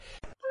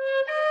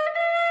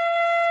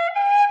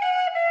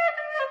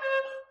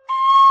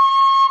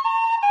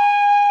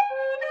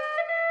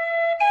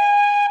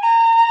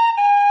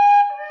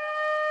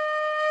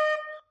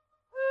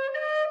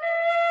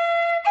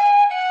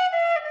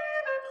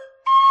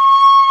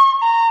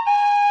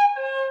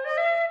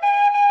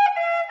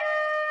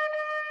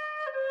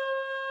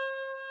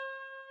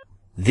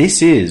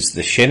This is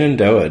the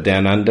Shenandoah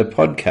Down Under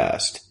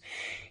podcast.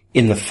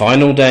 In the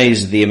final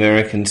days of the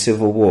American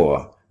Civil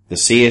War, the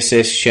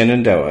CSS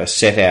Shenandoah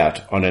set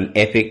out on an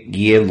epic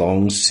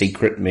year-long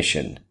secret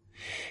mission.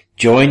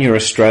 Join your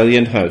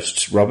Australian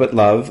hosts Robert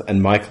Love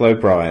and Michael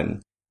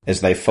O'Brien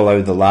as they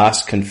follow the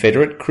last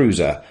Confederate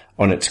cruiser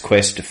on its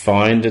quest to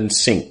find and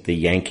sink the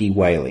Yankee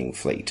whaling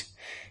fleet,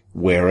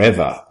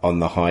 wherever on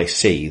the high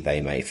sea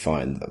they may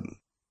find them.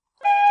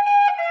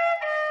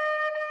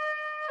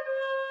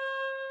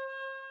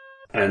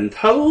 And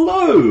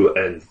hello,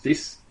 and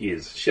this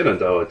is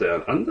Shenandoah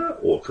Down Under,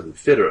 or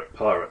Confederate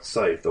Pirates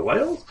Save the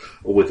Whales,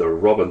 with a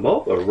Rob and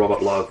Mob, a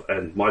Robert Love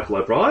and Michael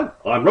O'Brien.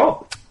 I'm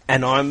Rob.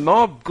 And I'm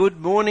Mob. Good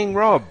morning,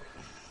 Rob.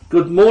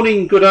 Good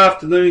morning, good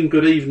afternoon,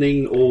 good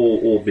evening,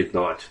 or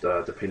midnight,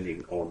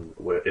 depending on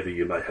wherever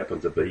you may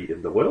happen to be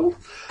in the world.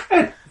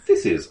 And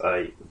this is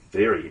a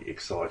very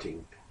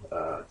exciting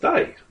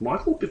day,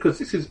 Michael, because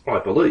this is, I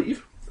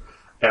believe,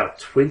 our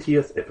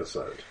 20th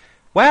episode.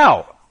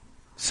 Wow.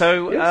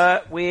 So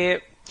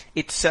yes.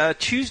 It's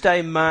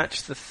Tuesday,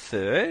 March the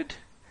 3rd.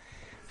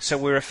 So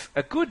we're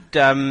a good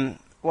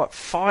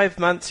 5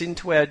 months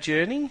into our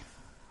journey.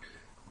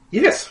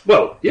 Yes.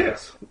 Wow.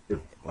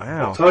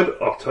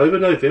 October,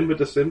 November,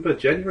 December,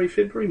 January,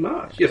 February,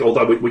 March. Yes,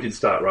 although we did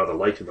start rather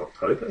late in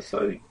October,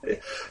 so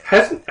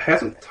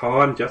hasn't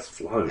time just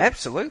flown?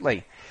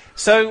 Absolutely.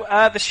 So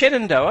the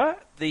Shenandoah,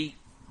 the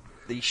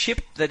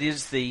ship that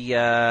is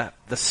the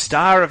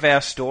star of our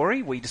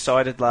story, we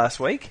decided last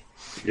week.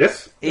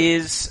 Yes,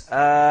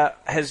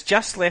 has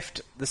just left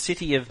the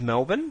city of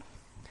Melbourne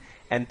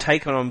and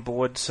taken on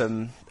board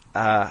some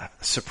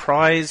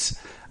surprise,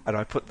 and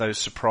I put those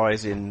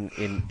surprise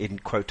in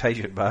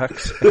quotation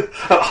marks.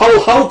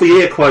 hold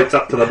the air quotes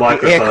up to the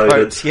microphone air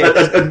quotes,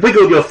 and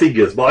wiggle your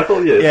fingers,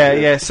 Michael. Yes.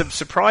 Yeah, some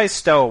surprise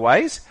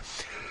stowaways,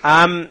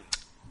 and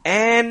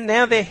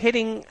now they're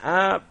heading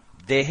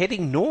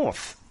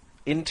north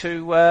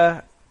into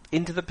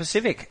the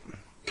Pacific.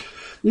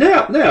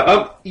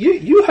 Now,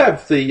 you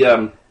have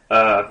the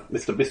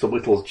Mr.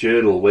 Whittle's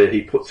journal where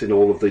he puts in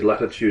all of the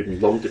latitude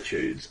and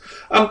longitudes.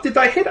 Did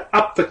they head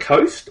up the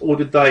coast or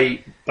did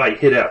they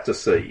head out to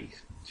sea?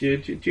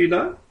 Do you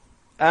know?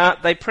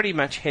 They pretty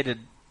much headed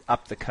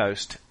up the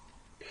coast.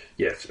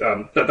 Yes,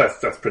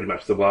 that's pretty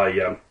much the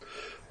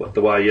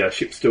way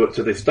ships do it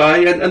to this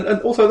day,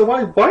 and also the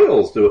way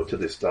whales do it to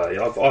this day.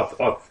 I've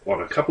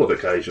on a couple of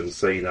occasions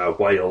seen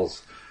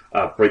whales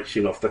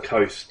breaching off the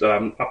coast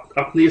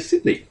up near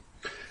Sydney.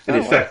 And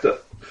in fact,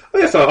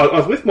 yes, I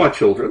was with my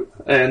children,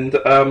 and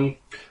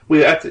we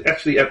were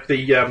actually at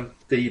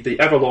the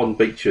Avalon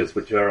Beaches,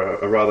 which are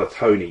a rather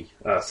tony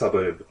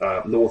suburb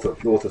north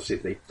of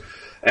Sydney,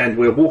 and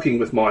we were walking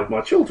with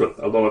my children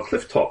along a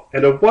cliff top,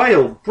 and a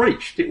whale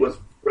breached. It was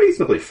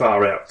reasonably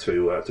far out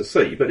to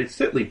sea, but it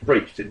certainly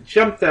breached. It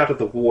jumped out of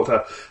the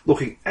water,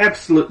 looking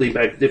absolutely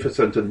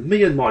magnificent, and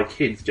me and my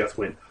kids just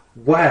went,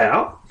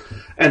 "Wow!"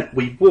 And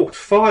we walked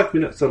 5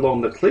 minutes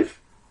along the cliff.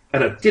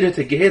 And it did it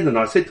again, and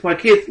I said to my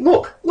kids,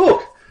 "Look!"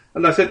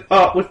 And they said,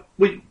 "Oh,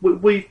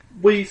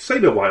 we've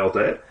seen a whale,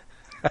 Dad."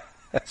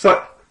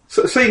 So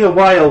seeing a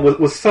whale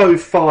was so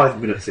 5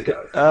 minutes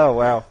ago. Oh,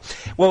 wow.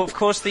 Well, of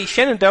course, the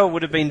Shenandoah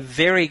would have been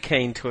very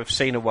keen to have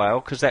seen a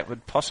whale, because that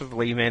would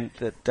possibly meant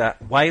that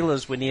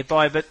whalers were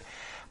nearby. But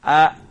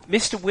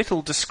Mr.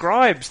 Whittle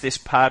describes this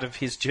part of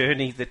his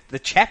journey, that the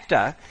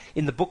chapter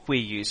in the book we're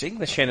using,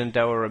 The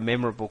Shenandoah, A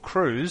Memorable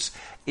Cruise,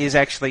 is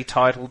actually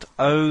titled,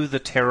 "Oh, the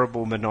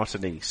Terrible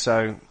Monotony."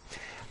 So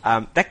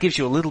that gives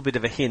you a little bit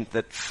of a hint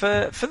that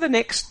for the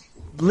next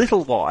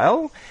little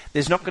while,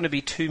 there's not going to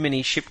be too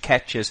many ship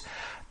catches.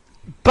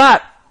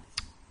 But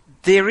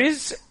there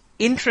is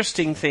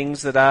interesting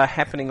things that are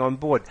happening on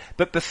board.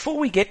 But before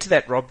we get to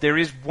that, Rob, there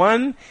is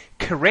one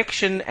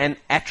correction and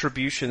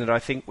attribution that I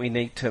think we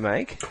need to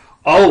make.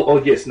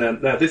 Oh yes.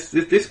 Now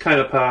this came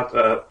about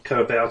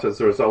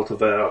as a result of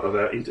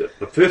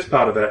the first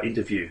part of our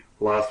interview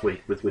last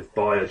week with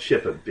Bayard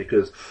Shepherd,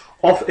 because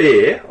off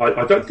air,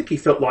 I don't think he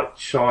felt like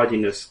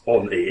chiding us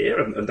on air,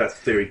 and that's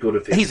very good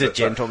of him. He's a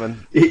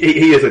gentleman.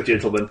 He is a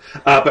gentleman.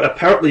 But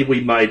apparently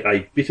we made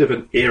a bit of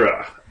an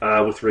error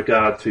with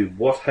regard to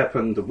what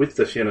happened with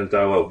the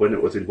Shenandoah when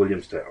it was in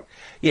Williamstown.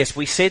 Yes,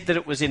 we said that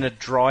it was in a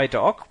dry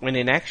dock, when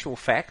in actual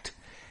fact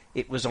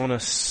it was on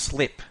a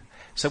slip.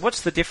 So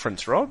what's the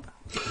difference, Rob?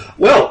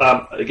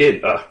 Well,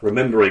 again,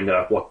 remembering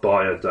what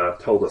Bayard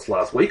told us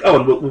last week. Oh,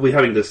 and we'll be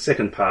having the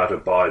second part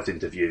of Bayard's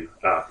interview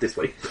this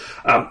week.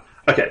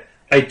 Okay,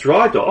 a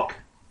dry dock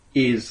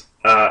is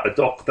a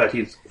dock that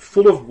is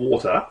full of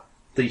water.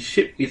 The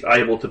ship is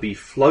able to be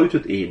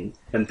floated in,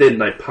 and then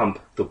they pump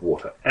the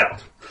water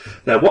out.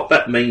 Now, what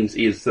that means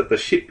is that the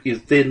ship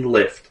is then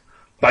left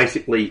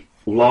basically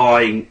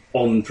lying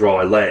on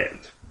dry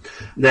land.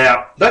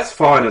 Now, that's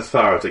fine as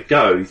far as it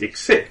goes,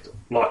 except,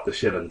 like the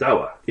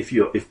Shenandoah, if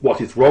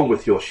what is wrong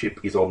with your ship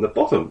is on the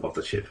bottom of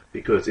the ship,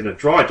 because in a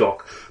dry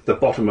dock, the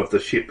bottom of the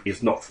ship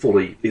is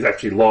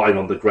actually lying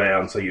on the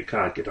ground, so you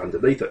can't get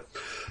underneath it.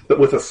 But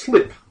with a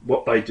slip,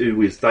 what they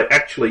do is they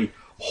actually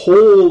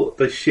haul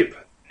the ship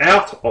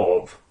out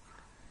of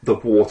the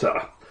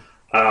water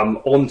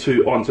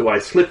onto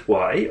a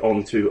slipway,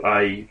 onto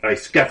a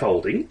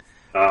scaffolding.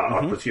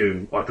 I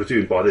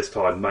presume by this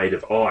time made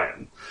of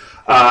iron,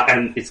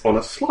 and it's on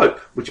a slope,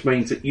 which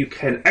means that you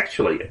can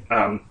actually,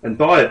 and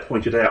Bayard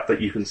pointed out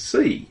that you can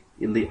see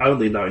in the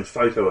only known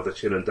photo of the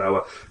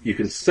Shenandoah, you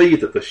can see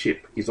that the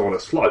ship is on a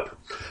slope.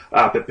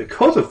 But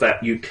because of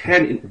that,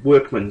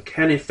 workmen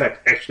can in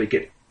fact actually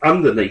get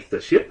underneath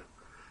the ship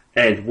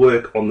and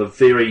work on the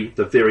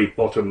very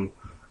bottom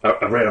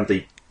around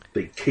the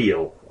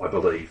keel, I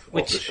believe,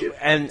 of the ship.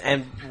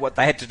 And what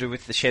they had to do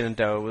with the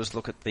Shenandoah was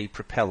look at the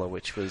propeller,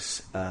 which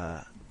was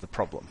the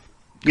problem.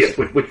 Yes,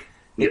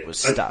 it was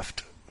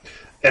stuffed.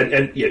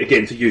 And yeah,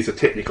 again, to use a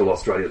technical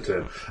Australian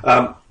term.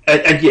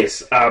 And yes,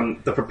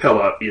 the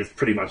propeller is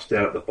pretty much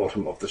down at the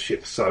bottom of the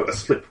ship, so a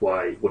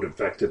slipway would in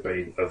fact have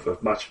been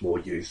of much more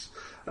use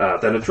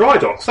than a dry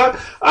dock. So,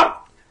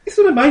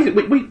 isn't it amazing?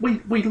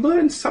 We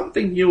learn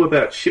something new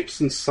about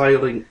ships and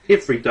sailing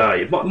every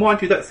day.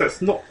 Mind you,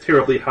 that's not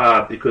terribly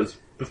hard, because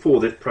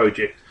before this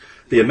project,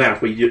 the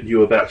amount we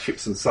knew about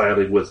ships and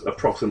sailing was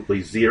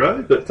approximately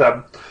zero.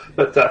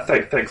 But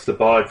thanks to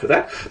Bayard for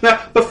that.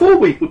 Now, before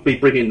we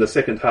bring in the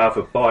second half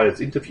of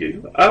Bayard's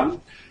interview,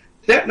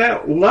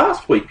 now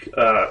last week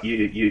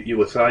you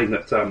were saying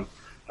that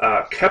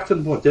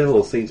Captain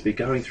Waddell seems to be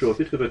going through a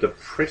bit of a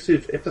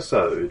depressive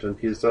episode, and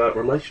his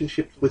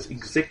relationships with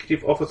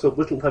Executive Officer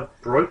Whittle have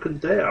broken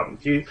down.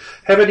 Do you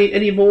have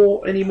any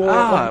more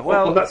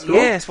on that story?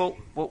 Yes, well,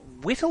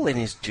 Whittle in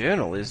his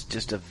journal is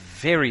just a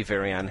very,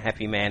 very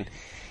unhappy man.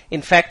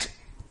 In fact,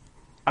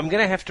 I'm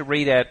going to have to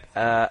read out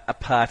a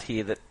part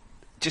here that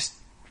just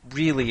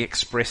really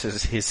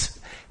expresses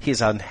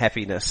his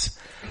unhappiness.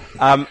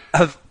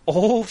 Of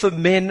all the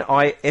men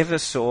I ever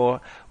saw,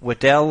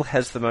 Waddell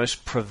has the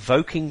most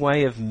provoking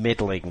way of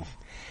meddling.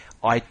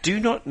 I do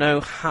not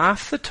know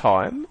half the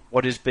time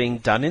what is being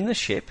done in the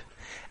ship,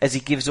 as he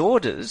gives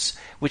orders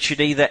which should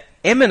either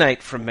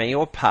emanate from me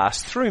or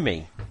pass through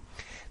me.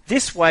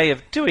 This way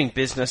of doing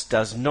business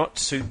does not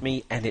suit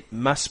me, and it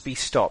must be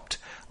stopped.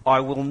 I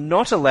will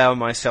not allow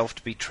myself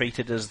to be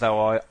treated as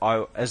though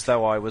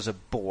I was a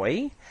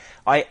boy.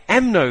 I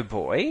am no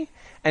boy,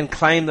 and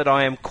claim that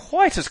I am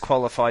quite as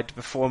qualified to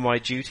perform my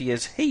duty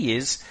as he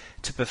is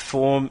to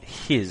perform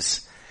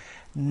his.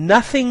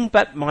 Nothing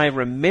but my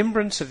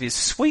remembrance of his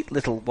sweet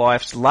little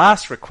wife's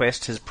last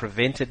request has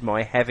prevented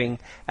my having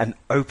an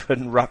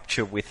open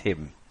rupture with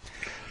him.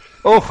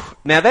 Oh,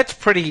 now that's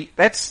pretty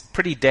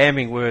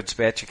damning words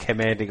about your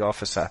commanding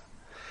officer.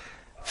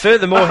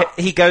 Furthermore,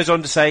 he goes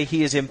on to say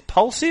he is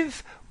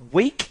impulsive,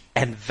 weak,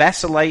 and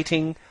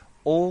vacillating,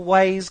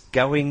 always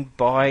going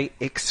by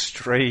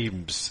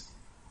extremes.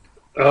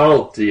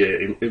 Oh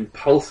dear,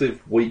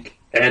 impulsive, weak,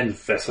 and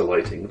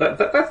vacillating.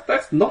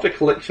 That's not a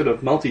collection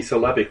of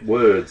multisyllabic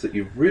words that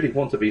you really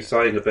want to be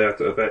saying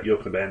about your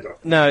commander.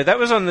 No, that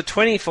was on the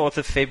 24th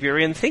of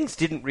February, and things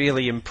didn't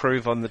really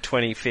improve on the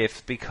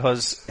 25th,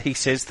 because he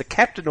says the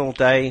captain all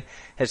day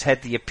has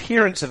had the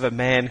appearance of a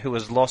man who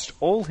has lost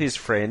all his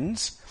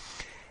friends,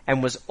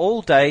 and was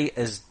all day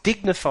as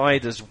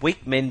dignified as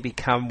weak men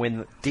become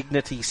when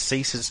dignity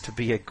ceases to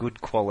be a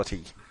good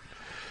quality.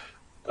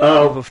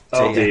 Oh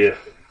dear.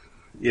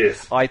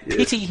 Yes. I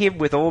pity him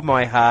with all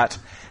my heart,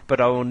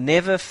 but I will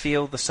never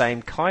feel the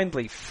same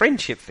kindly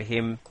friendship for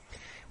him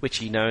which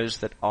he knows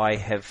that I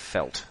have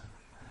felt.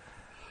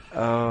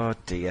 Oh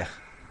dear.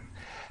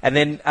 And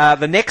then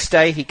the next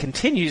day he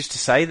continues to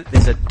say that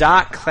there's a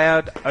dark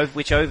cloud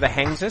which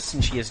overhangs us,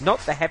 and she is not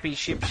the happy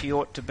ship she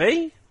ought to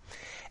be.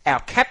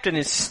 Our captain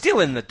is still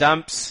in the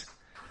dumps.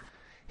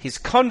 His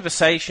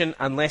conversation,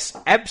 unless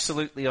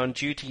absolutely on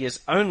duty,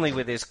 is only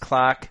with his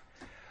clerk.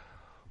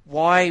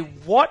 Why,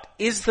 what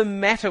is the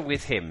matter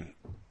with him?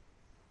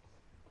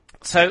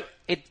 So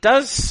it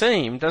does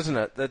seem, doesn't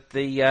it, that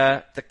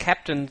the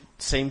captain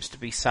seems to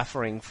be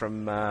suffering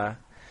from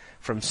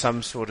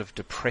some sort of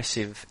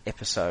depressive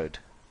episode.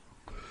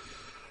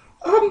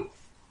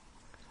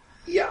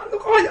 Yeah,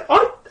 look,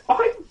 I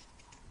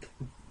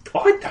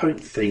don't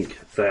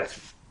think that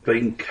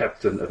being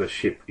captain of a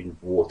ship in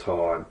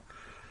wartime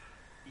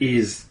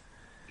is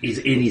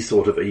any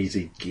sort of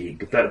easy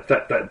gig. That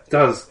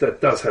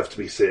does have to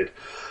be said.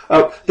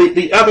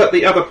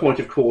 The other point,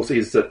 of course,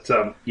 is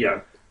that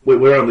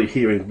we're only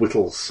hearing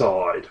Whittle's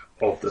side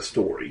of the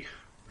story.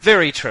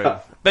 Very true.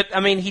 But I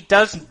mean, he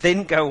does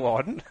then go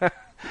on.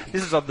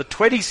 This is on the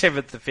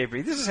 27th of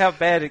February. This is how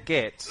bad it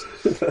gets.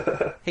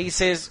 He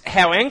says,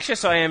 "How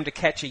anxious I am to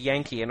catch a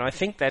Yankee," and I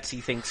think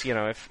he thinks,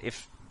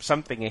 if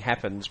something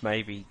happens,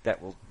 maybe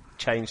that will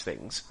change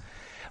things.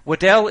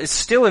 Waddell is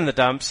still in the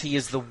dumps. He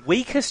is the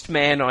weakest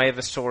man I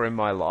ever saw in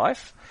my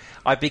life.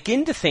 I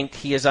begin to think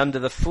he is under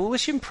the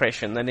foolish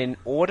impression that in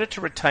order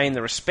to retain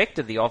the respect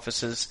of the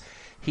officers,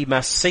 he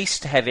must cease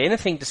to have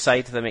anything to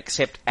say to them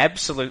except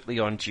absolutely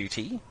on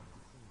duty.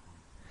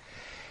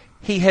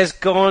 He has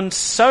gone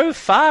so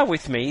far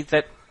with me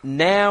that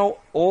now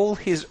all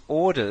his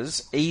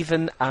orders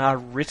even are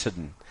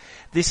written.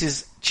 This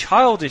is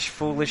childish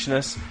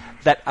foolishness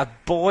that a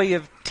boy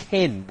of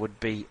 10 would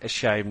be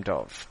ashamed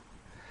of.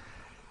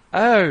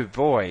 Oh,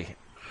 boy.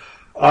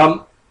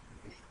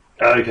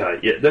 Okay,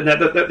 yeah. Now,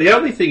 the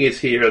only thing is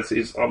here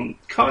is I'm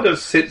kind of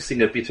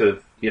sensing a bit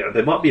of,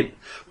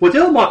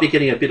 Waddell might be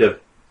getting a bit of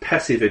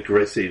passive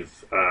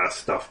aggressive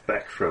stuff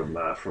back from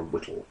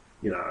Whittle.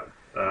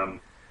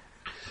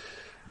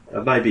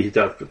 Maybe he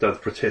does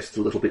protest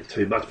a little bit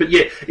too much, but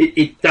yeah,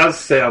 it does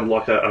sound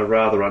like a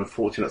rather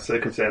unfortunate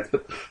circumstance.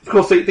 But of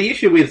course, the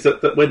issue is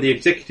that when the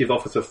executive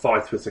officer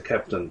fights with the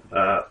captain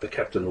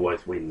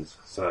always wins.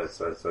 So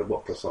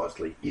what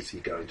precisely is he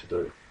going to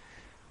do?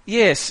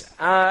 Yes,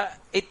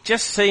 it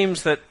just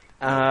seems that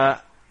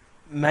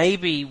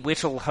maybe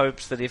Whittle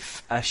hopes that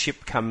if a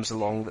ship comes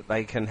along that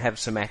they can have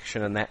some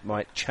action, and that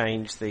might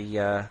change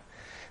the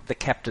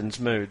captain's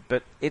mood.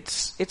 But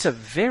it's a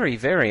very,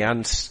 very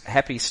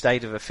unhappy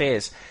state of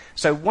affairs.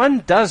 So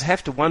one does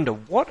have to wonder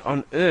what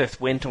on earth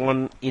went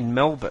on in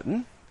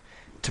Melbourne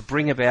to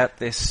bring about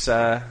this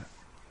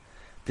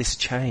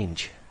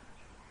change.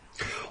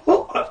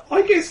 Well,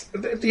 I guess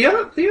the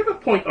other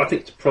point I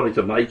think probably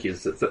to make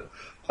is that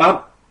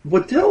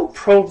Waddell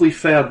probably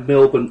found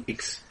Melbourne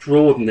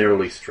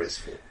extraordinarily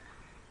stressful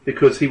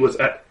because he was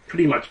at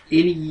pretty much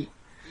any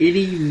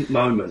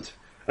moment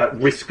at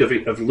risk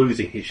of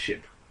losing his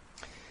ship.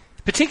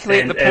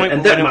 Particularly at the point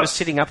when it was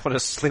sitting up on a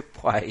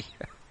slipway.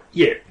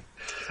 Yeah.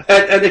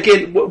 And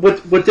again,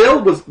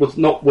 Waddell was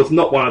not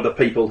one of the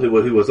people who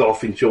was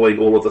off enjoying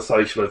all of the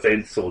social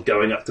events or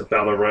going up to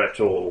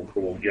Ballarat or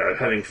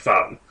having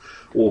fun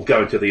or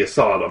going to the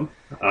asylum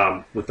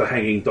with the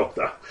hanging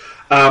doctor.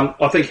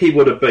 I think he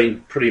would have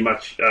been pretty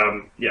much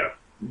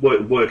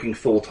working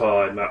full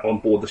time on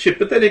board the ship.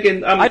 But then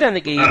again, I don't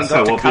think he even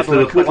got to cuddle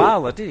a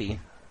koala, did he?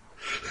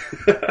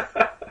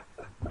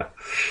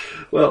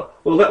 Well,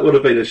 that would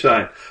have been a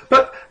shame.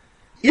 But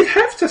you'd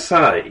have to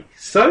say,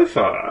 so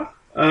far,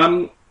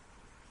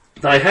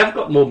 they have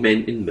got more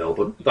men in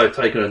Melbourne. They've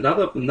taken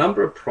another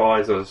number of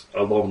prizes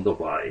along the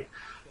way.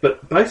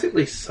 But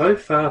basically, so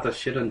far, the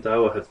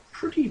Shenandoah has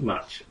pretty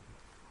much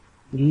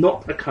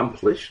not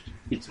accomplished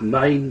its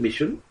main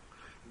mission,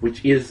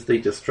 which is the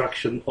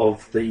destruction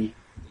of the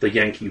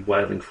Yankee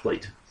whaling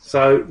fleet.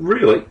 So,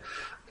 really,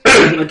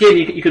 again,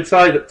 you could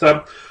say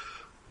that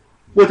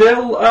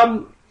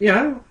Waddell,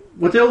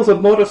 Waddell's a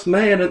modest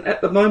man, and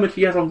at the moment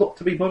he has a lot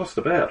to be modest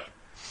about.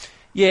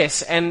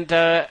 Yes, and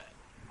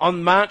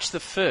on March the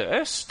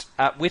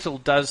 1st, Whittle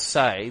does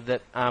say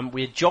that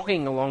we're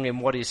jogging along in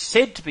what is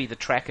said to be the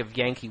track of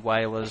Yankee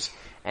whalers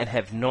and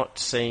have not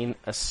seen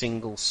a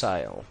single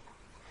sail.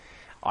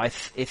 I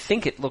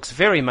think it looks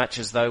very much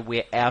as though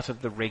we're out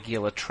of the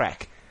regular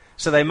track.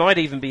 So they might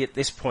even be at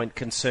this point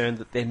concerned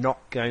that they're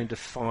not going to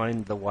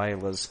find the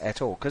whalers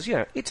at all, because,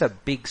 it's a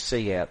big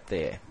sea out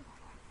there.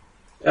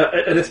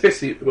 And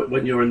especially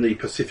when you're in the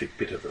Pacific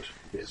bit of it,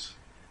 yes.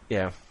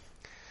 Yeah.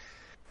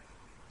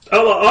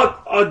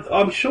 Oh,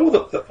 I'm sure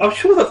that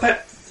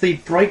the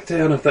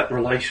breakdown of that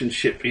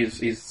relationship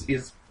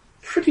is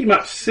pretty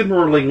much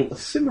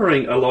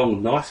simmering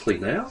along nicely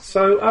now.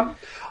 So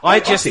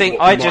I just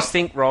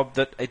think, Rob,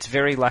 that it's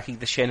very lucky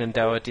the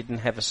Shenandoah didn't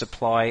have a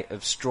supply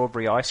of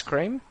strawberry ice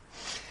cream,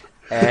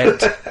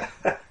 and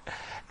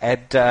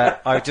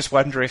I just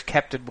wonder if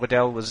Captain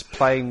Waddell was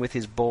playing with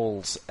his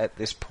balls at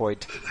this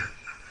point.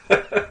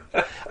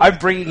 I'm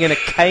bringing in a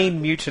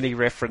Cane Mutiny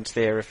reference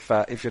there,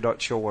 if you're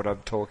not sure what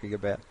I'm talking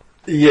about.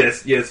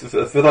 Yes.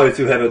 For those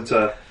who haven't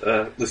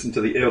listened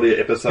to the earlier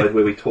episode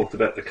where we talked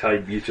about the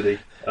Cane Mutiny,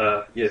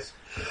 yes.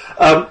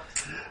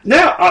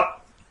 Now,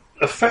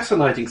 a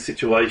fascinating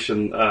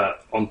situation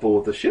on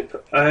board the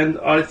ship, and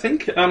I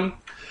think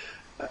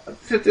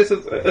there's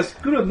as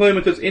good a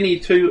moment as any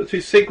to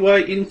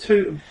segue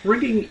into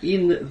bringing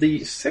in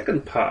the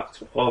second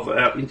part of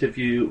our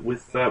interview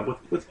with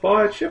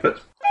Bayard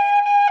Shepherd.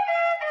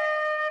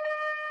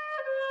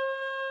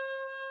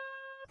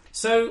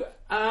 So,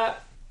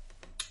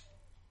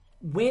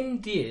 when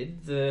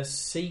did the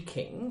Sea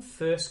King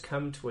first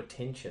come to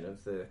attention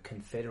of the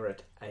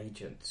Confederate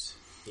agents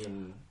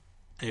in...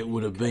 It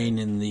would have been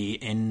in the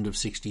end of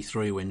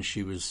 '63 when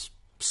she was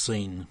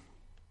seen,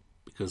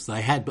 because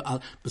they had,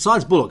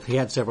 besides Bullock, he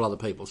had several other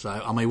people. So,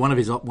 I mean, one of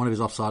his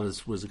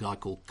offsiders was a guy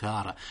called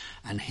Carter,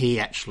 and he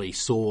actually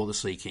saw the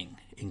Sea King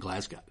in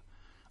Glasgow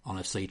on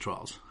her sea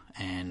trials.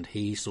 And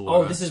he saw...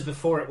 Oh, this is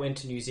before it went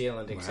to New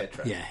Zealand,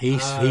 etc. Yeah, he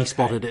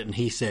spotted it, and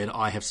he said,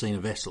 "I have seen a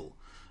vessel."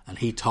 And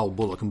he told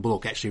Bullock, and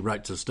Bullock actually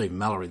wrote to Stephen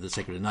Mallory, the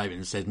Secretary of the Navy,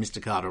 and said,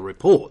 "Mr. Carter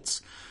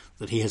reports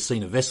that he has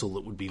seen a vessel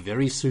that would be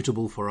very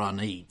suitable for our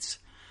needs."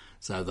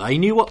 So they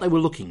knew what they were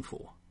looking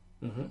for.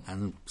 Mm-hmm.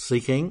 And Sea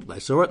King, they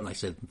saw it, and they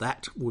said,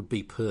 "That would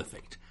be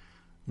perfect.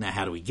 Now,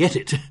 how do we get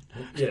it?"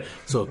 Yeah.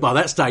 So by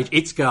that stage,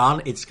 it's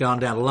gone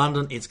down to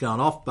London, it's gone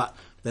off, but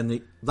then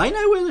they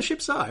know where the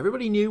ships are.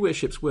 Everybody knew where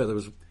ships were.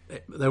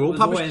 They were all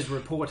published. Always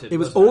reported. It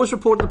was always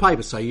reported in the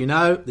paper. So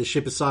the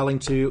ship is sailing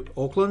to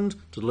Auckland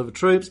to deliver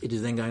troops. It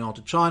is then going on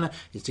to China.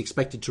 It's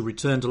expected to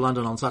return to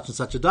London on such and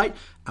such a date.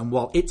 And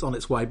while it's on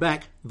its way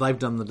back, they've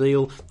done the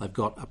deal. They've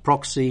got a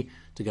proxy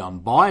to go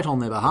and buy it on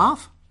their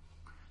behalf,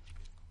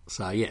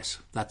 So yes,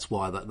 that's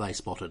why they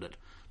spotted it.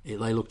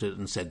 They looked at it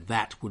and said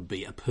that would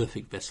be a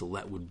perfect vessel.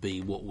 That would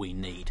be what we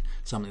need.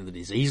 Something that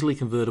is easily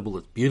convertible,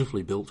 that's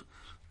beautifully built,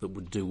 that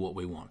would do what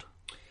we want.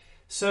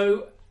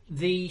 So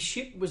the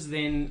ship was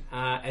then,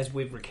 as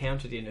we've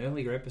recounted in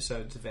earlier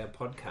episodes of our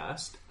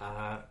podcast,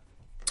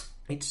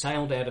 it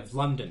sailed out of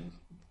London,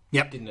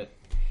 didn't it?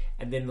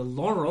 And then the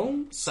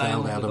Laurel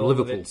sailed out with of all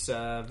Liverpool. of its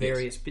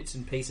various bits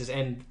and pieces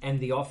and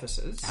the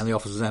officers. And the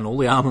officers and all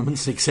the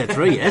armaments,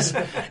 etc. Yes,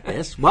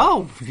 yes.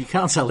 Well, you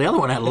can't sail the other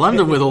one out of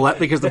London with all that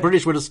because the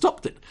British would have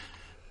stopped it.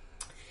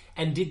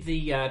 And did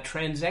the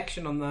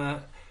transaction on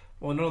the...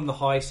 Well, not on the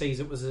high seas.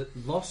 It was a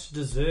Los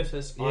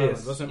Desertus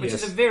Island, wasn't it? Which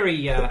is a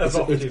very...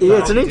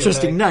 it's an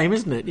interesting name,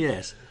 isn't it?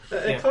 Yes.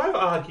 It kind of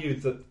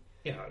argued that,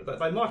 that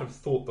they might have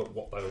thought that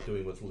what they were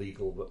doing was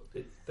legal, but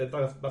they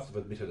must have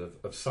admitted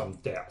of some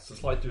doubts.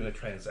 It's like doing a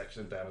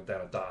transaction down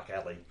a dark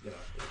alley.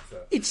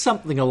 It's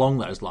something along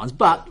those lines.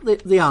 But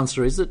the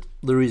answer is that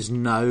there is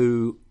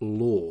no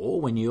law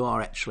when you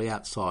are actually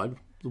outside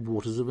the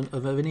waters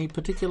of any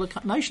particular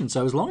nation.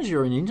 So as long as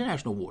you're in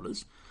international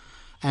waters...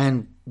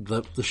 And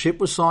the ship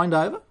was signed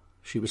over.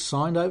 She was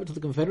signed over to the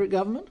Confederate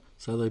government.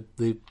 So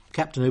the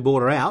captain who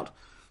bought her out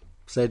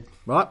said,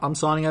 right, I'm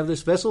signing over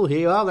this vessel. Here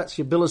you are. That's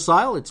your bill of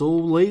sale. It's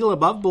all legal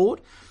above board.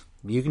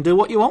 You can do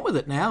what you want with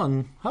it now.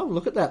 And, oh,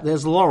 look at that.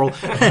 There's Laurel.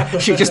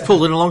 She just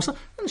pulled it alongside.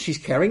 And she's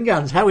carrying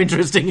guns. How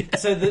interesting.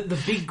 So the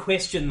big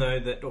question, though,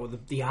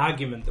 the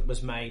argument that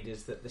was made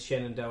is that the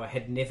Shenandoah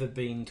had never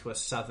been to a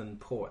southern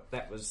port.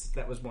 That was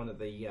one of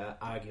the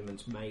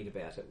arguments made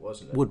about it,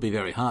 wasn't it? Would be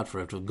very hard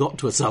for her to have got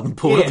to a southern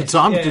port at the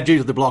time due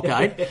to the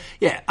blockade.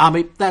 I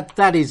mean,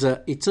 that is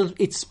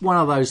it's one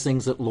of those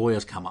things that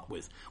lawyers come up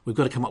with. We've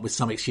got to come up with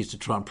some excuse to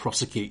try and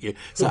prosecute you.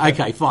 So,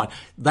 okay, fine.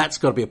 That's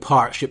got to be a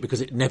pirate ship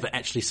because it never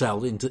actually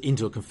sailed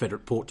into a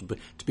Confederate port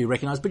to be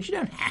recognised. But you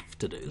don't have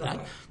to do that.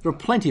 No. There are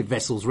plenty of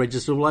vessels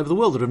registered all over the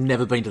world that have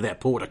never been to that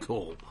port of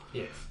call.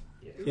 Yes.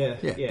 Yeah.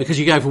 Because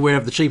you go for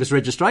wherever the cheapest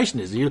registration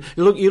is. You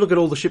look at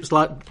all the ships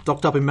like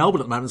docked up in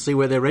Melbourne at the moment and see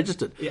where they're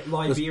registered. Yeah,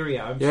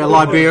 Liberia.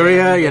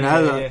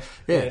 Liberia.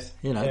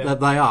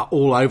 They are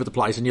all over the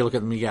place, and you look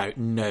at them and you go,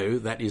 no,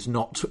 that is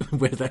not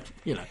where that.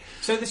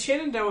 So the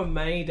Shenandoah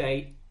made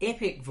a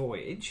epic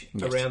voyage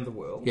around the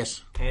world.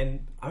 Yes.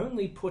 And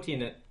only put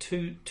in at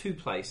two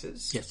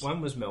places. Yes.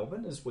 One was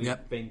Melbourne, as we've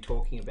been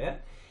talking about.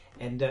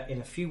 And in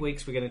a few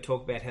weeks, we're going to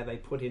talk about how they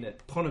put in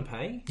at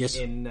Ponape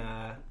in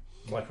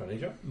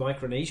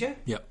Micronesia.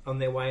 On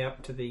their way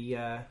up to the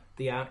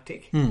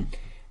Arctic.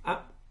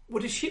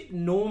 Would a ship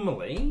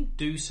normally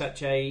do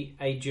such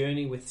a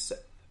journey with?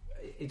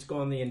 It's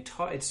gone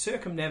it's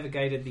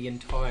circumnavigated the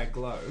entire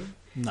globe.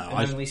 No,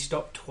 and only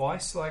stopped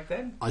twice like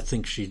that. I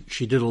think she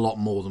did a lot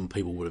more than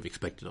people would have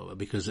expected of her,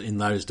 because in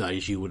those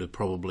days you would have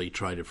probably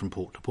traded from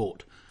port to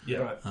port.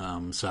 Yeah.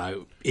 Right.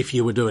 So if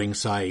you were doing,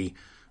 say,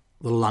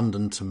 the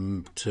London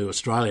to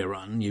Australia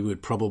run, you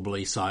would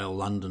probably sail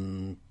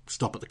London,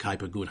 stop at the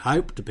Cape of Good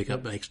Hope to pick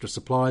up extra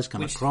supplies,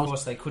 come across. Which, of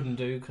course, they couldn't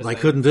do because they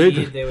couldn't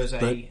do. There was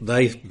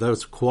there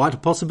was quite a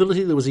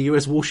possibility there was a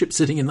US warship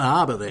sitting in the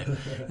harbour there.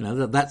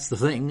 That's the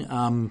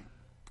thing.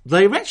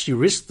 They actually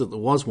risked that there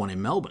was one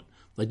in Melbourne.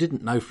 They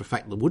didn't know for a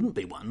fact there wouldn't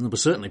be one. There were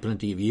certainly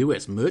plenty of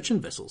US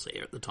merchant vessels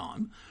here at the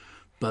time,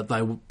 but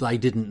they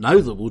didn't know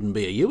there wouldn't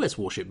be a US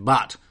warship.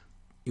 But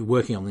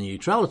working on the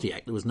Neutrality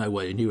Act, there was no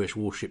way a US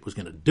warship was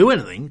going to do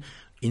anything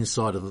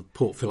inside of the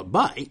Port Phillip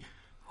Bay.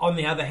 On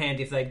the other hand,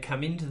 if they'd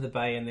come into the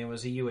bay and there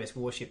was a US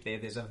warship there,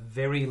 there's a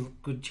very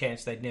good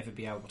chance they'd never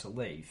be able to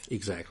leave.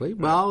 Exactly.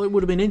 Well, it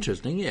would have been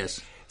interesting, yes.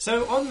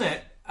 So on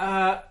that,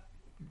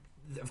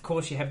 of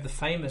course, you have the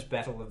famous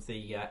Battle of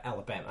the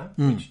Alabama,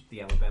 which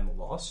the Alabama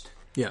lost.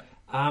 Yeah.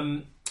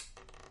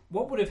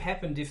 What would have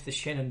happened if the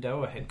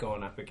Shenandoah had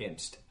gone up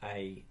against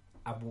a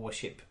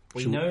warship?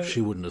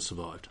 She wouldn't have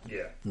survived.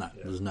 Yeah. No,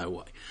 there's no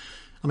way.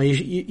 I mean,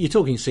 you're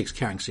talking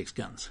carrying 6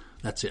 guns.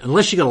 That's it.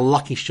 Unless you got a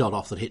lucky shot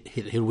off that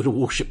hit with a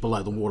warship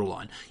below the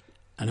waterline,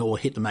 or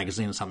hit the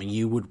magazine or something,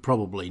 you would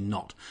probably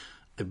not.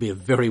 It'd be a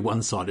very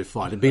one-sided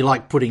fight. It'd be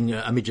like putting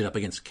a midget up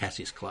against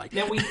Cassius Clay.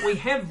 Now, we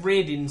have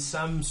read in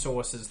some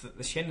sources that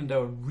the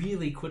Shenandoah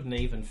really couldn't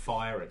even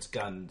fire its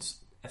guns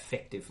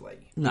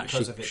effectively. No,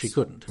 because of its she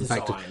couldn't. Design.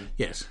 In fact,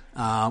 yes.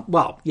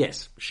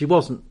 Yes, she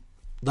wasn't.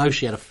 Though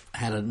she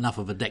had enough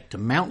of a deck to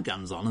mount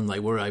guns on, and they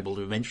were able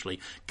to eventually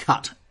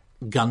cut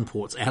gun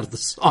ports out of the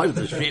side of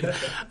the ship.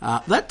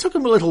 That took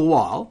them a little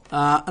while,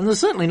 and they're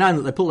certainly known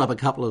that they pulled up a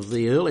couple of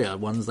the earlier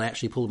ones. They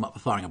actually pulled them up for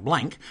firing a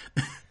blank.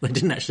 They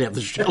didn't actually have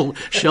the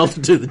shell to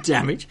do the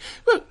damage.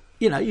 Look,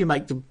 you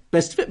make the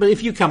best of it. But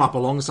if you come up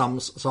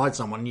alongside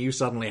someone and you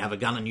suddenly have a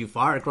gun and you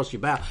fire across your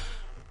bow,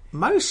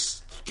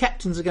 most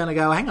captains are going to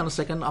go, hang on a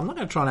second, I'm not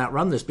going to try and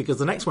outrun this because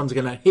the next one's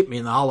going to hit me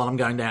in the hull and I'm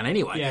going down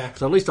anyway. Yeah.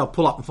 So at least I'll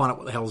pull up and find out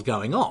what the hell's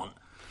going on.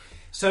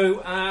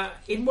 So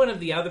in one of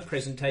the other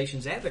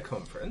presentations at the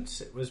conference,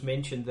 it was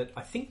mentioned that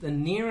I think the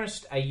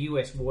nearest a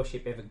US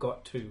warship ever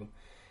got to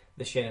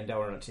the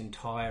Shenandoah on its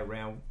entire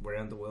round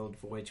the world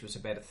voyage was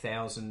about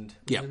 1,000.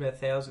 Yeah. About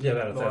 1,000. Yeah,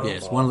 about 1,000.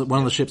 Yes, one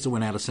of the ships that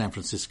went out of San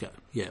Francisco.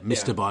 Yeah,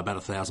 missed her by about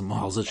 1,000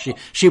 miles.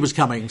 She was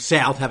coming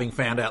south, having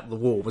found out the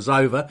war was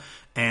over,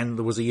 and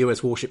there was a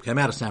US warship came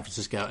out of San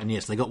Francisco, and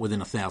yes, they got within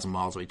 1,000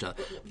 miles of each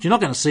other. But you're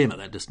not going to see them at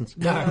that distance.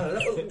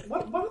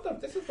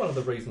 This is one of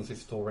the reasons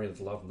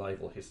historians love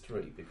naval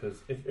history, because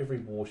every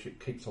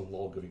warship keeps a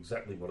log of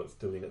exactly what it's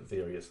doing at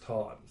various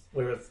times,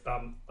 whereas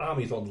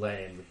armies on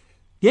land.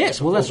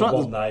 Yes, well, that's right. The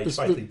modern age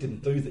basically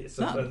didn't do this,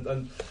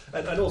 and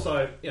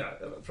also,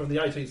 from the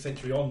 18th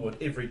century onward,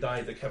 every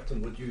day the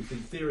captain would use the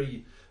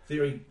very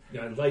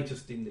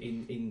latest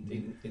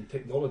in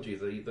technology,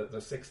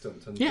 the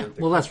sextant. And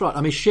that's right. I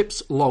mean,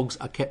 ships' logs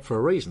are kept for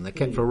a reason. They're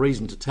kept for a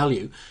reason to tell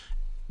you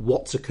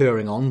what's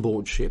occurring on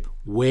board ship,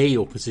 where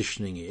your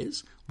positioning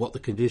is, what the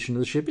condition of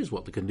the ship is,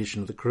 what the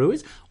condition of the crew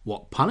is,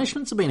 what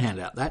punishments have been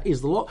handed out. That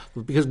is the log.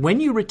 Because when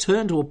you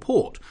return to a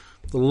port,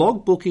 the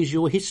logbook is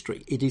your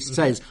history. It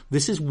says,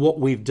 this is what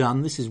we've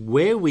done, this is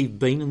where we've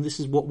been, and this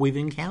is what we've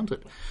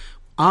encountered.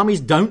 Armies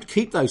don't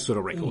keep those sort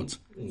of records.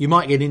 You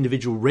might get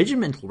individual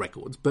regimental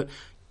records, but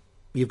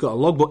you've got a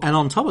logbook. And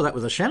on top of that,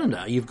 with the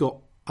Shenandoah, you've got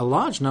a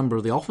large number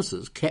of the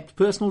officers kept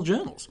personal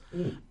journals.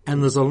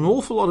 And there's an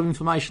awful lot of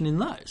information in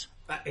those.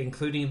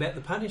 Including about the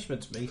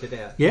punishments meted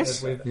out. Yes,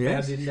 as we've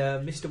found in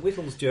Mr.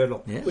 Whittle's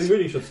journal. Yes. We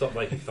really should stop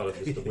making fun of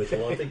Mr.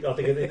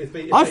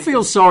 Whittle. I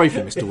feel sorry for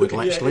Mr. Whittle,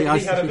 actually.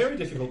 He had a very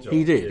difficult job.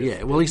 He did,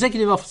 yeah. Well,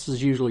 executive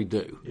officers usually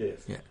do.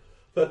 Yes. Yeah.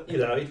 But,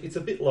 it's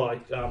a bit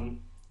like...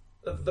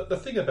 the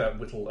thing about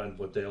Whittle and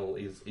Waddell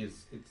is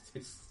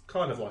it's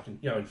kind of like, in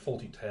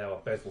Fawlty Tower,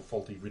 Basil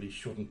Fawlty really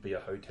shouldn't be a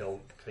hotel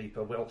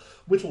keeper. Well,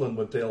 Whittle and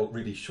Waddell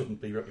really shouldn't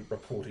be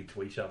reporting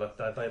to each other.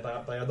 They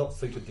are not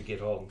suited to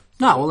get on.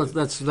 No, well,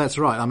 that's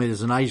right. I mean,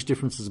 there's an age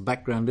difference, there's a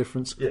background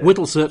difference. Yeah.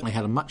 Whittle certainly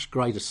had a much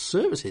greater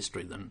service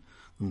history than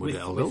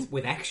Waddell.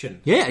 With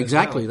action. Yeah,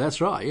 exactly. Well. That's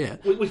right. Yeah,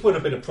 which would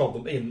have been a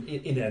problem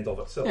in and of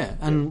itself. Yeah,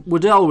 and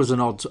Waddell was an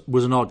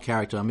odd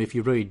character. I mean, if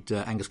you read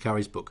Angus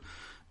Curry's book,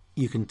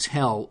 you can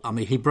tell. I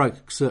mean, he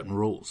broke certain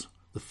rules.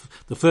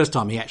 The first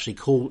time he actually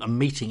called a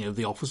meeting of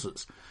the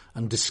officers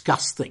and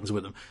discussed things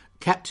with them.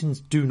 Captains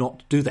do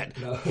not do that.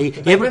 No. He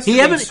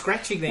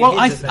scratching their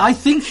heads. I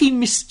think he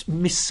missed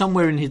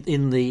somewhere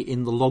in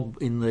the log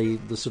in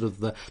the sort of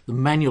the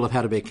manual of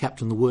how to be a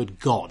captain the word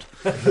God.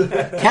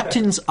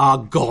 Captains are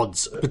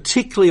gods,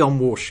 particularly on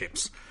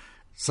warships.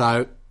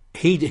 So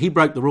he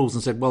broke the rules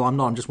and said, "Well, I'm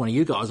not. I'm just one of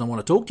you guys. I want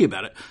to talk to you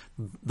about it."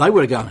 They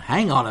would have gone,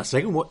 "Hang on a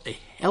second. What the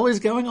hell is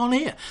going on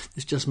here?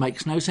 This just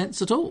makes no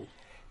sense at all."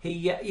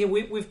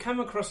 We've come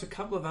across a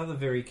couple of other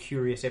very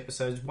curious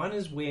episodes. One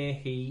is where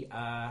he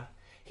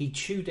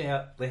chewed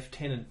out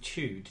Lieutenant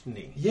Chew, didn't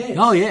he? Yes.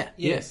 Oh, yeah.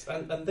 Yes.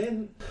 And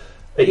then...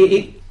 So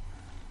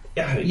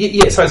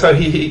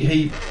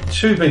he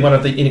Chew being one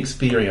of the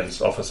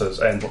inexperienced officers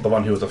and the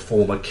one who was a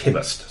former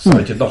chemist, so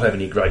he did not have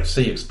any great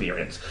sea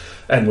experience.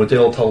 And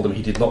Waddell told him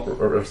he did not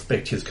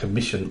respect his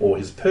commission or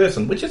his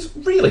person, which is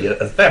really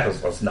about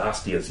as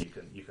nasty as you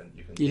can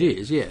It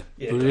is, yeah.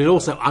 But it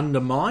also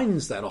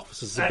undermines that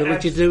officer's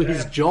ability to do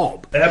his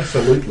job.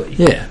 Absolutely.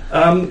 Yeah.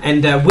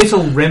 And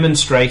Whittle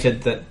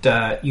remonstrated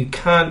that you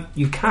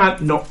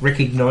can't not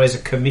recognise a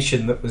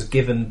commission that was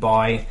given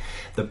by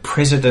the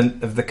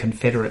President of the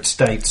Confederate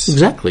States.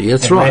 Exactly,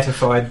 that's and right.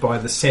 Ratified by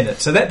the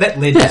Senate. So that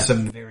led to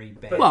some very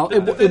bad... Well,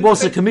 it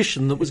was a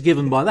commission that was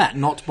given by that,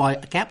 not by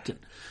a captain.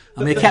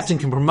 I mean, a captain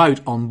can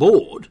promote on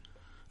board,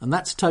 and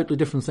that's a totally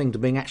different thing to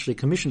being actually a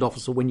commissioned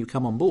officer when you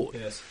come on board.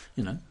 Yes.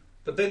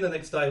 But then the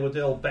next day,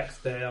 Waddell backs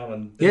down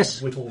and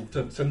Whittle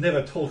to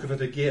never talk of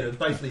it again, and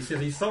basically says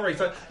he's sorry.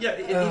 So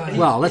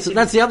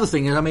that's the other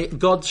thing. I mean,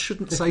 God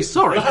shouldn't say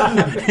sorry.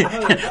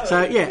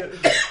 So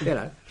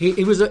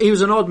he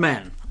was an odd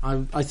man.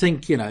 I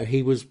think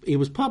he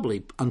was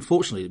probably,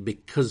 unfortunately,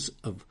 because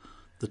of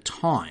the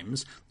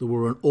times, there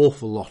were an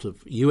awful lot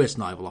of US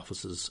naval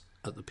officers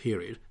at the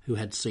period who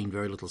had seen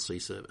very little sea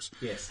service.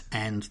 Yes,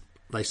 and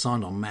they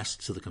signed en masse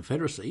to the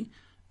Confederacy.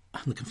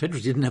 And the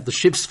Confederacy didn't have the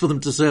ships for them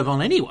to serve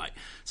on anyway.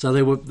 So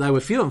they were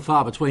few and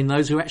far between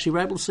those who actually were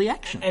able to see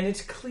action. And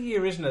it's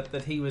clear, isn't it,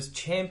 that he was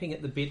champing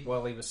at the bit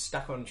while he was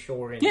stuck on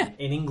shore in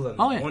England,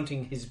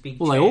 wanting his big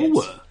chance. Well, they all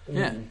were.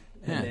 Yeah.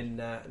 And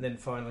then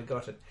finally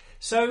got it.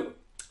 So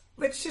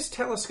let's just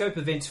telescope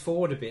events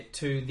forward a bit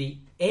to the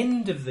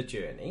end of the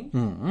journey.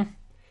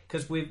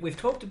 Because we've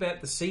talked about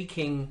the Sea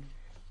King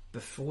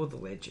before the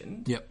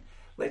Legend. Yep.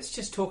 Let's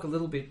just talk a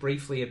little bit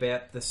briefly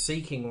about the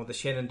Sea King or the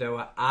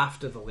Shenandoah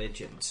after the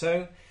Legend.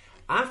 So,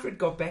 after it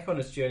got back on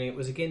its journey, it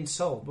was again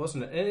sold,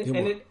 wasn't it? And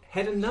it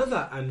had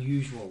another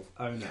unusual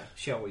owner,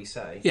 shall we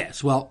say?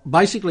 Yes. Well,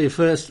 basically,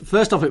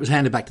 first off, it was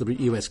handed back to the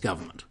US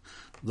government.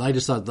 They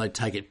decided they'd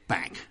take it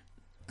back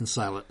and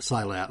sail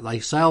out. They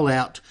sailed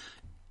out,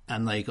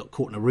 and they got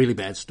caught in a really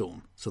bad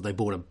storm. So they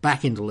brought it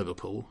back into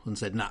Liverpool and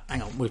said, "No,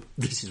 hang on,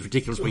 this is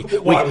ridiculous.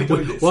 Why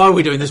are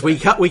we doing this? We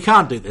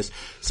can't do this."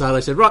 So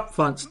they said, "Right,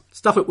 fine,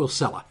 stuff it, we'll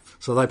sell her."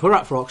 So they put her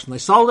up for auction. They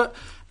sold it,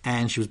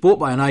 and she was bought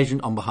by an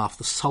agent on behalf of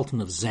the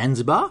Sultan of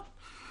Zanzibar.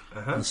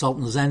 And the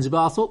Sultan of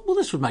Zanzibar thought, well,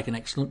 this would make an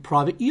excellent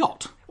private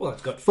yacht. Well,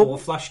 it's got 4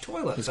 flush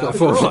toilets. It's got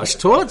 4 flush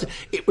toilets.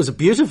 It was a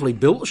beautifully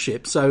built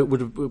ship, so it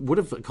would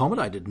have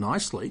accommodated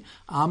nicely.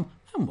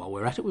 And while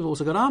we're at it, we've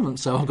also got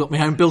armaments, so I've got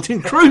my own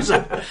built-in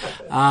cruiser.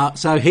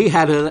 So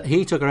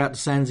he took her out to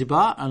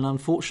Zanzibar, and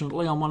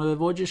unfortunately, on one of her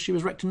voyages, she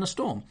was wrecked in a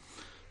storm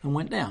and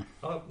went down.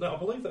 No, I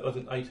believe that was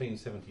in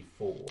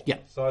 1874. Yeah.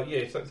 So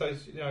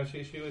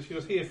she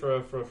was here for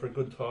a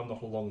good time,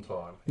 not a long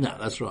time. No,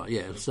 that's right.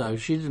 Yeah. So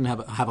she didn't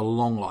have a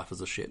long life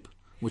as a ship,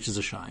 which is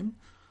a shame.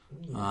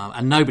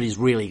 And nobody's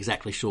really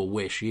exactly sure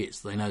where she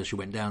is. They know that she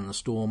went down in the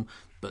storm,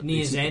 but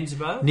near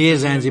Zanzibar. Near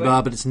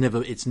Zanzibar, but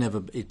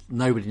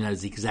nobody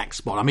knows the exact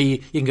spot. I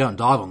mean, you can go and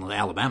dive on the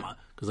Alabama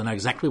because they know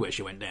exactly where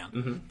she went down.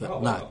 Mm-hmm.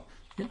 But wow.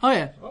 Oh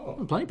yeah,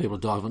 plenty of people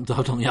have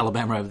dived on the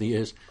Alabama over the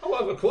years. Oh,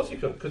 well, of course you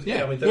could. Cause,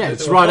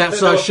 it's right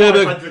outside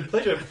Cherbourg.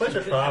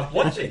 Pleasure craft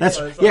watching.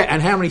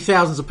 And how many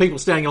thousands of people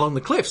standing along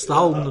the cliffs? The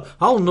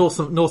whole north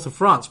of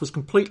France was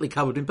completely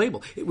covered in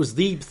people. It was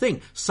the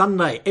thing.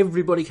 Sunday,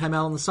 everybody came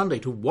out on the Sunday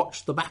to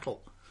watch the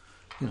battle.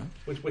 You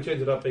know. Which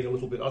ended up being a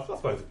little bit. I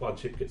suppose if one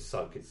ship gets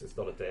sunk, it's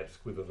not a damn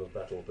squib of a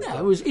battle. But the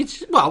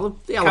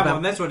Alabama. Come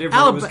on, that's what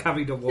everyone was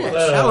coming to watch.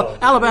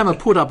 Alabama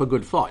put up a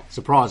good fight,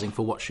 surprising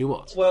for what she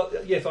was. Well,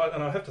 yes,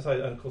 and I have to say,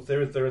 and of course,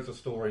 there is a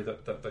story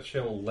that the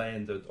shell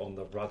landed on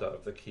the rudder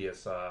of the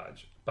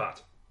Kearsarge,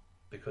 but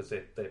because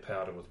their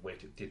powder was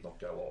wet, it did not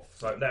go off.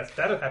 So that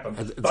had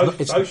happened.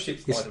 Both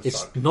ships might have sunk.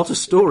 It's not a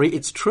story,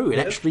 it's true. It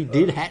actually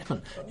did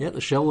happen. Yeah,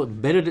 the shell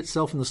embedded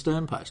itself in the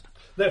stern post.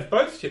 Now, if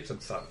both ships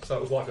had sunk, so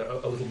it was like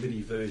a little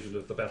mini version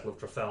of the Battle of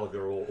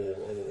Trafalgar or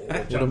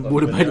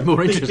would have made it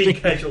more interesting.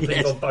 Big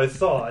casualties on both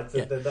sides.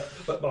 Yeah.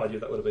 But mind you,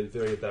 that would have been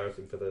very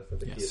embarrassing for the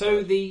Kearsarge.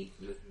 So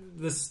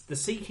the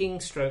Sea King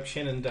stroke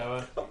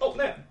Shenandoah.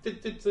 Now,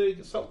 did the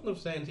Sultan of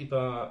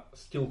Zanzibar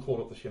still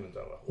call it the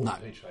Shenandoah? Or No.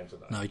 did he change the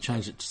name? No, he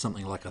changed it to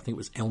something like, I think it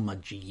was El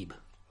Majib.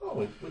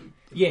 Oh,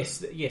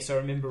 Yes, I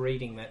remember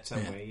reading that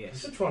somewhere. we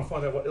Yes. should try and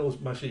find out what El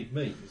Majib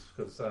means,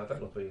 because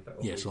that would be...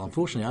 Yes, well,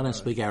 unfortunately, I don't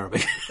speak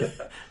Arabic.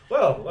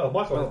 Well,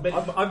 Michael...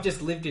 I've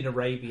just lived in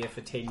Arabia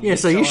for 10 years. Yeah,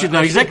 so you should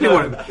know exactly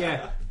what it means.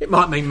 Yeah. It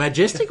might mean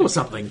majestic or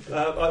something.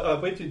 I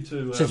went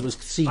into... Since it was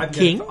Sea I'm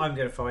King. going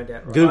to find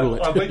out. Right. Google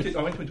it. I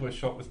went into a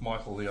shop with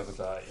Michael the other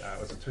day.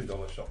 It was a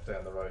 $2 shop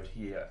down the road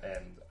here,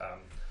 and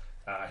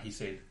he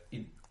said,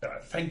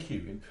 thank you,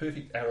 in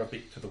perfect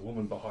Arabic to the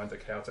woman behind the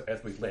counter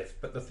as we left.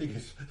 But the thing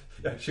is,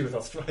 she was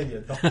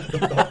Australian, not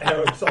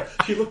Arab. So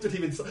she looked at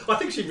him. I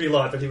think she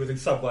realised that he was in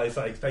some way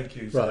saying thank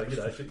you. So, right.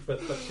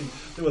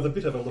 There was a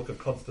bit of a look of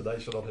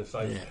consternation on her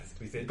face, as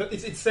we said. But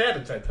it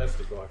sounded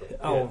fantastic, Michael.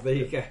 Oh, there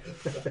you go.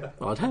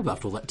 Well, I'd hope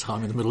after all that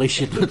time in the Middle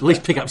East, you'd at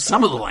least pick up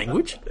some of the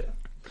language.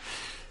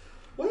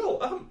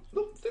 Well,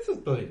 look, this has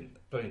been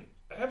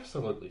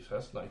absolutely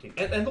fascinating.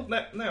 And look,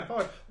 now,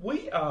 Brian,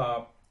 we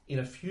are, in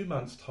a few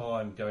months'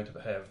 time, going to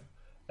have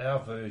our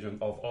version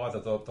of either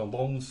the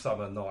long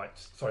summer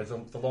nights,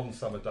 the long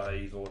summer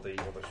days, or the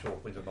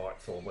short winter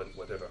nights, or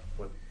whatever,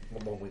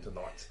 long winter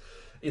nights.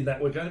 In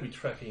that we're going to be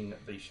tracking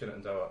the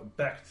Shenandoah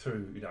back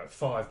through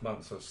 5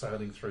 months of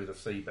sailing through the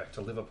sea back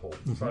to Liverpool.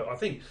 Mm-hmm. So I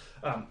think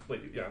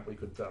we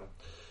could.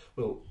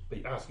 We'll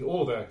be asking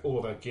all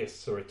of our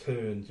guests to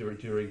return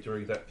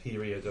during that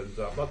period, and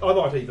I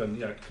might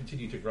even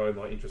continue to grow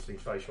my interesting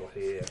facial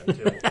hair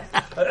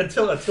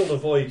until the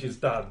voyage is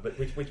done, but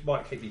which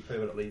might keep me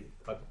permanently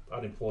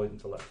unemployed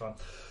until that time.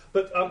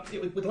 But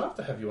we'd love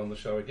to have you on the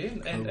show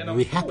again, and I'm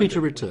we're sure happy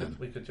to return.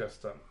 We could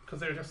just because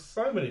there are just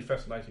so many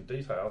fascinating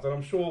details, and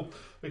I'm sure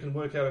we can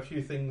work out a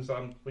few things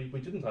we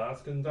didn't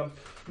ask, and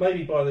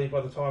maybe by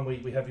the time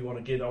we have you on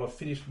again, I'll have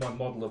finished my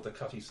model of the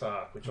Cutty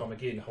Sark, which I'm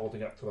again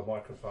holding up to the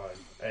microphone,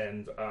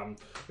 and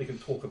we can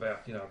talk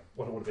about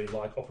what it would have been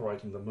like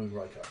operating the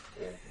Moonraker.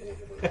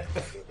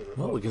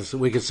 Well,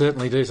 we could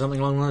certainly do something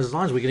along those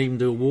lines. We could even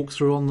do a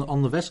walkthrough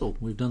on the vessel.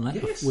 We've done that.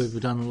 Yes. We've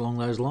done along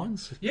those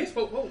lines. Yes,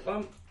 well.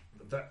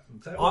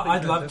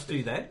 I'd love to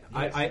do that.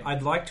 Yes.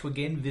 I'd like to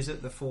again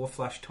visit the 4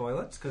 flush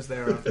toilets because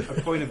they're a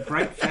point of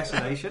great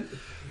fascination.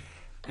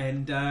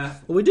 And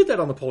well, we did that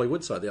on the Polly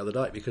Woodside the other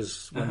day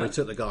because when we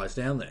took the guys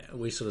down there,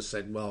 we sort of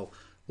said, well,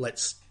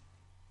 let's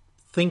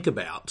think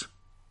about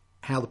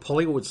how the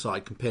Polly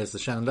Woodside compares to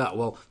the Shenandoah.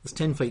 Well, there's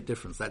 10 feet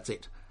difference. That's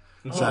it.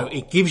 So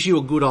it gives you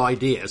a good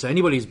idea. So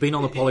anybody who's been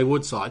on the Polly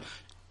Woodside,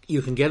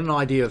 you can get an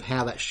idea of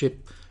how that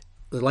ship.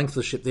 The length of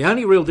the ship. The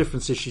only real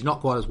difference is she's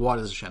not quite as wide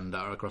as a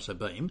Shenandoah across her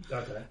beam.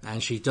 Okay.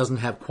 And she doesn't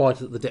have quite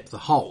the depth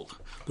of hold.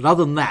 But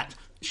other than that,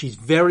 she's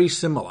very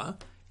similar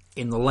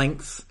in the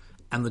length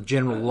and the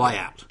general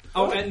layout.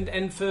 Oh,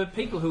 and for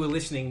people who are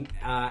listening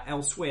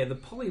elsewhere, the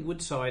Polly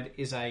Woodside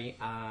is a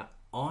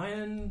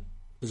iron...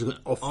 It's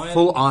a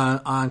full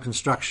iron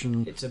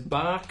construction. It's a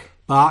bark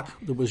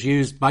that was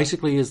used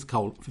basically as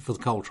for the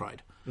coal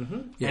trade.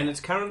 Mm-hmm. Yeah. And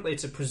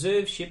it's a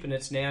preserved ship, and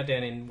it's now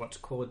down in what's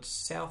called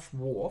South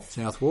Wharf.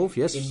 South Wharf,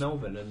 yes, in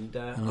Melbourne,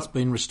 and it's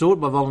been restored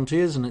by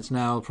volunteers, and it's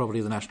now property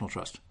of the National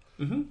Trust.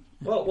 Mm-hmm.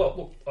 Well,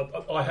 look,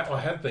 I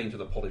have been to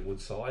the Polly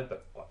Woodside,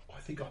 but I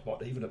think I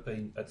might even have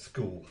been at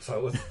school. So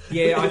it was,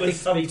 Yeah, it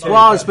was me too.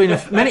 Well,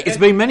 it's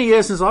been many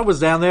years since I was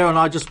down there,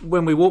 and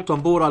when we walked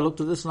on board, I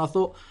looked at this and I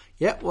thought,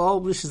 yeah, well,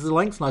 this is the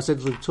length. And I said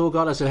to the tour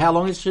guide, I said, how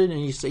long is it? And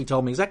he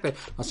told me exactly.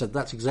 I said,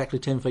 that's exactly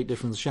 10 feet different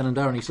from the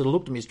Shenandoah. And he sort of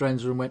looked at me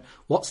strangely and went,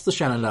 what's the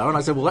Shenandoah? And I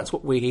said, well, that's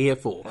what we're here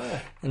for.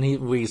 Oh. And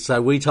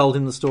we told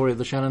him the story of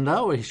the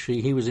Shenandoah.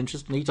 He was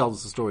interested, and he told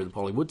us the story of the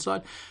Polly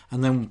Woodside.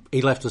 And then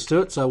he left us to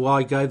it. So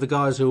I gave the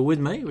guys who were with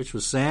me, which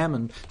was Sam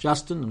and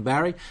Justin and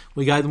Barry,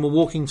 we gave them a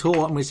walking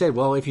tour. And we said,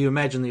 well, if you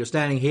imagine that you're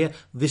standing here,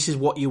 this is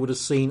what you would have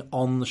seen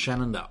on the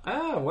Shenandoah.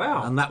 Oh,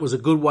 wow. And that was a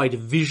good way to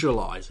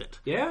visualise it.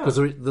 Yeah. Because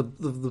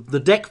the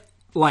deck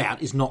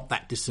layout is not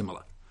that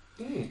dissimilar.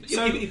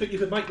 So you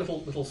could make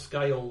little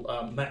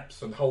scale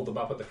maps and hold them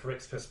up at the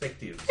correct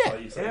perspective.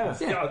 Yeah,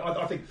 so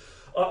I think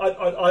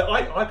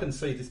I can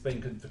see this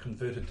being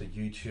converted to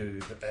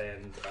YouTube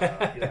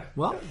and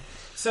Well,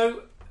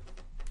 so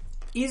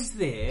is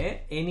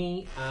there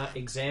any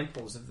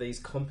examples of these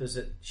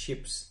composite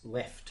ships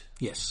left?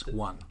 yes,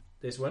 one.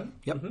 There's one.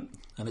 Yep,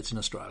 and it's in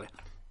Australia,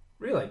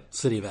 Really?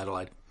 City of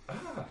Adelaide,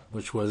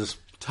 which was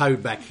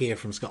towed back here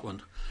from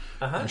Scotland.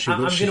 I'm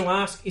going to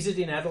ask, is it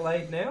in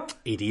Adelaide now?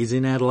 It is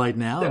in Adelaide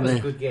now. That was a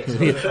good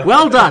guess.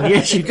 Well done.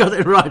 Yes, you got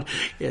it right.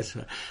 Yes.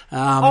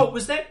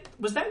 Was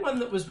that one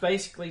that was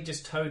basically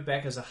just towed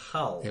back as a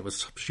hull? It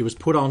was. She was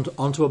put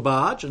onto a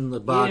barge, and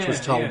the barge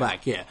was towed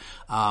back. Yeah.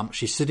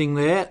 She's sitting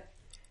there.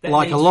 That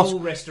like needs a lot,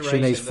 full restoration,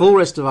 she needs full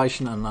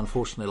restoration, and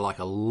unfortunately, like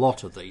a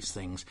lot of these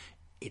things,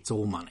 it's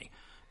all money,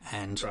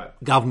 and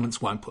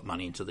governments won't put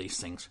money into these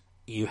things.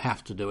 You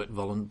have to do it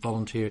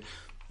volunteer.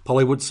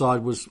 Polly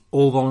Woodside was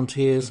all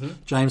volunteers.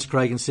 James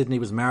Craig in Sydney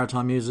was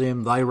Maritime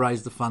Museum. They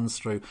raised the funds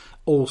through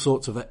all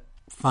sorts of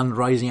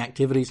fundraising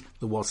activities.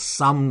 There was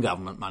some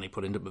government money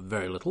put into it, but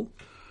very little.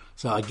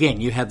 So again,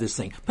 you have this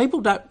thing.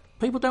 People don't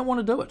want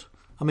to do it.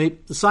 I mean,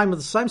 the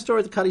same story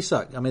with the Cutty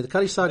Sark. I mean, the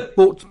Cutty Sark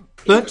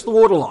burnt to the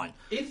waterline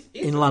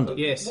in London.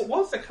 Yes.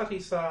 Was the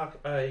Cutty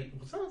Sark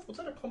was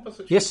that a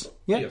composite ship?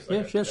 Yes.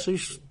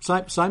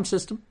 Same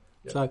system.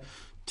 Yep. So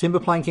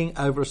timber planking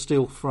over a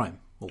steel frame.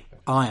 Or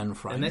iron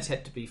frame. And that's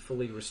had to be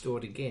fully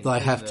restored again. They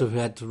had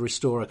to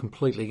restore it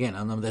completely again,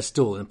 and they're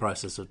still in the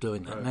process of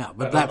doing that now.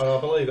 But I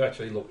believe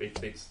actually, look,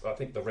 I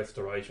think the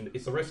restoration.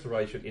 It's a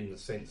restoration in the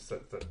sense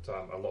that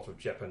a lot of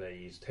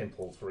Japanese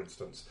temples, for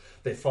instance,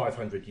 they're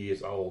 500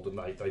 years old, and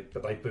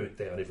they burnt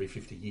down every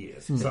 50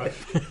 years. So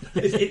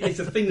it's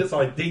a thing that's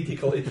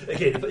identical.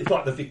 It's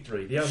like the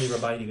Victory, the only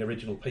remaining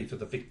original piece of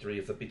the Victory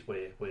is the bit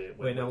where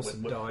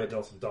Nelson died. Where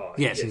Nelson died.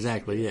 Yes,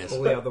 exactly. Yes.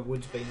 All the other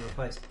wood's been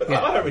replaced. But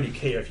I don't really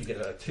care if you get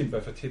a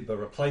timber for timber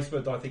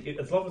replacement. I think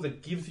as long as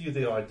it gives you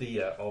the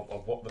idea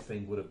of what the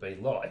thing would have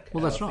been like.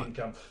 Well, that's I right.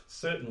 think,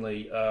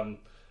 certainly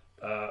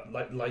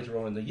later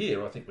on in the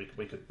year, I think we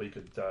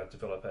could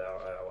develop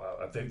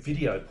our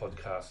video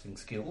podcasting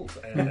skills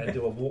and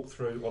do a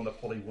walkthrough on the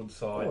Polly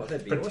Woodside,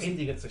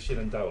 pretending it's a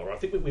Shenandoah. I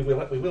think we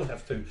will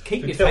have to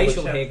keep your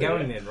facial hair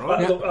going then,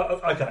 right?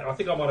 Okay, I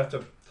think I might have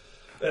to.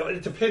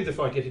 It depends if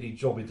I get any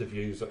job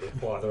interviews that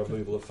require the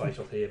removal of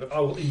facial hair, but I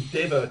will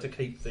endeavour to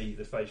keep the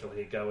facial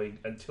hair going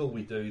until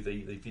we do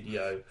the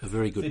video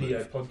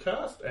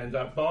podcast. And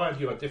Mind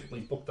You, I definitely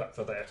booked up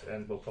for that,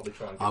 and we'll probably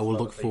try and get I will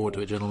look forward to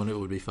it, gentlemen. It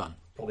would be fun.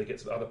 Probably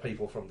get some other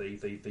people from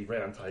the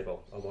round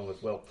table along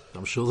as well.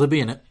 I'm sure they'll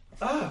be in it.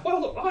 Well,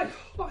 look, I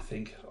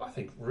think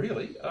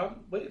really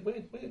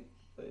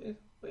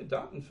we're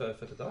done for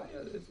today.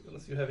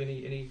 Unless you have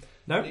any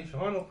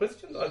final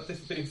questions, this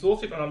has been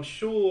exhaustive, and I'm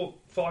sure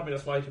 5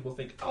 minutes later we'll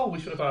think, we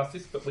should have asked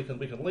this, but we can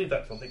leave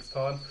that till next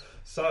time.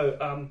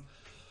 So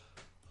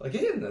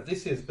again,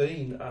 this has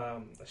been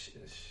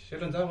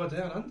Shenandoah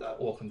Down Under,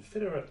 or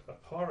Confederate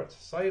Pirates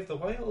Save the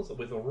Whales,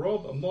 with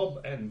Rob,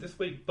 Mob, and this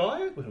week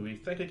Bayard, who we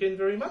thank again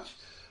very much.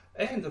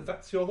 And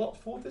that's your lot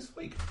for this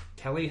week.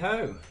 Tally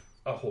ho!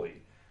 Ahoy!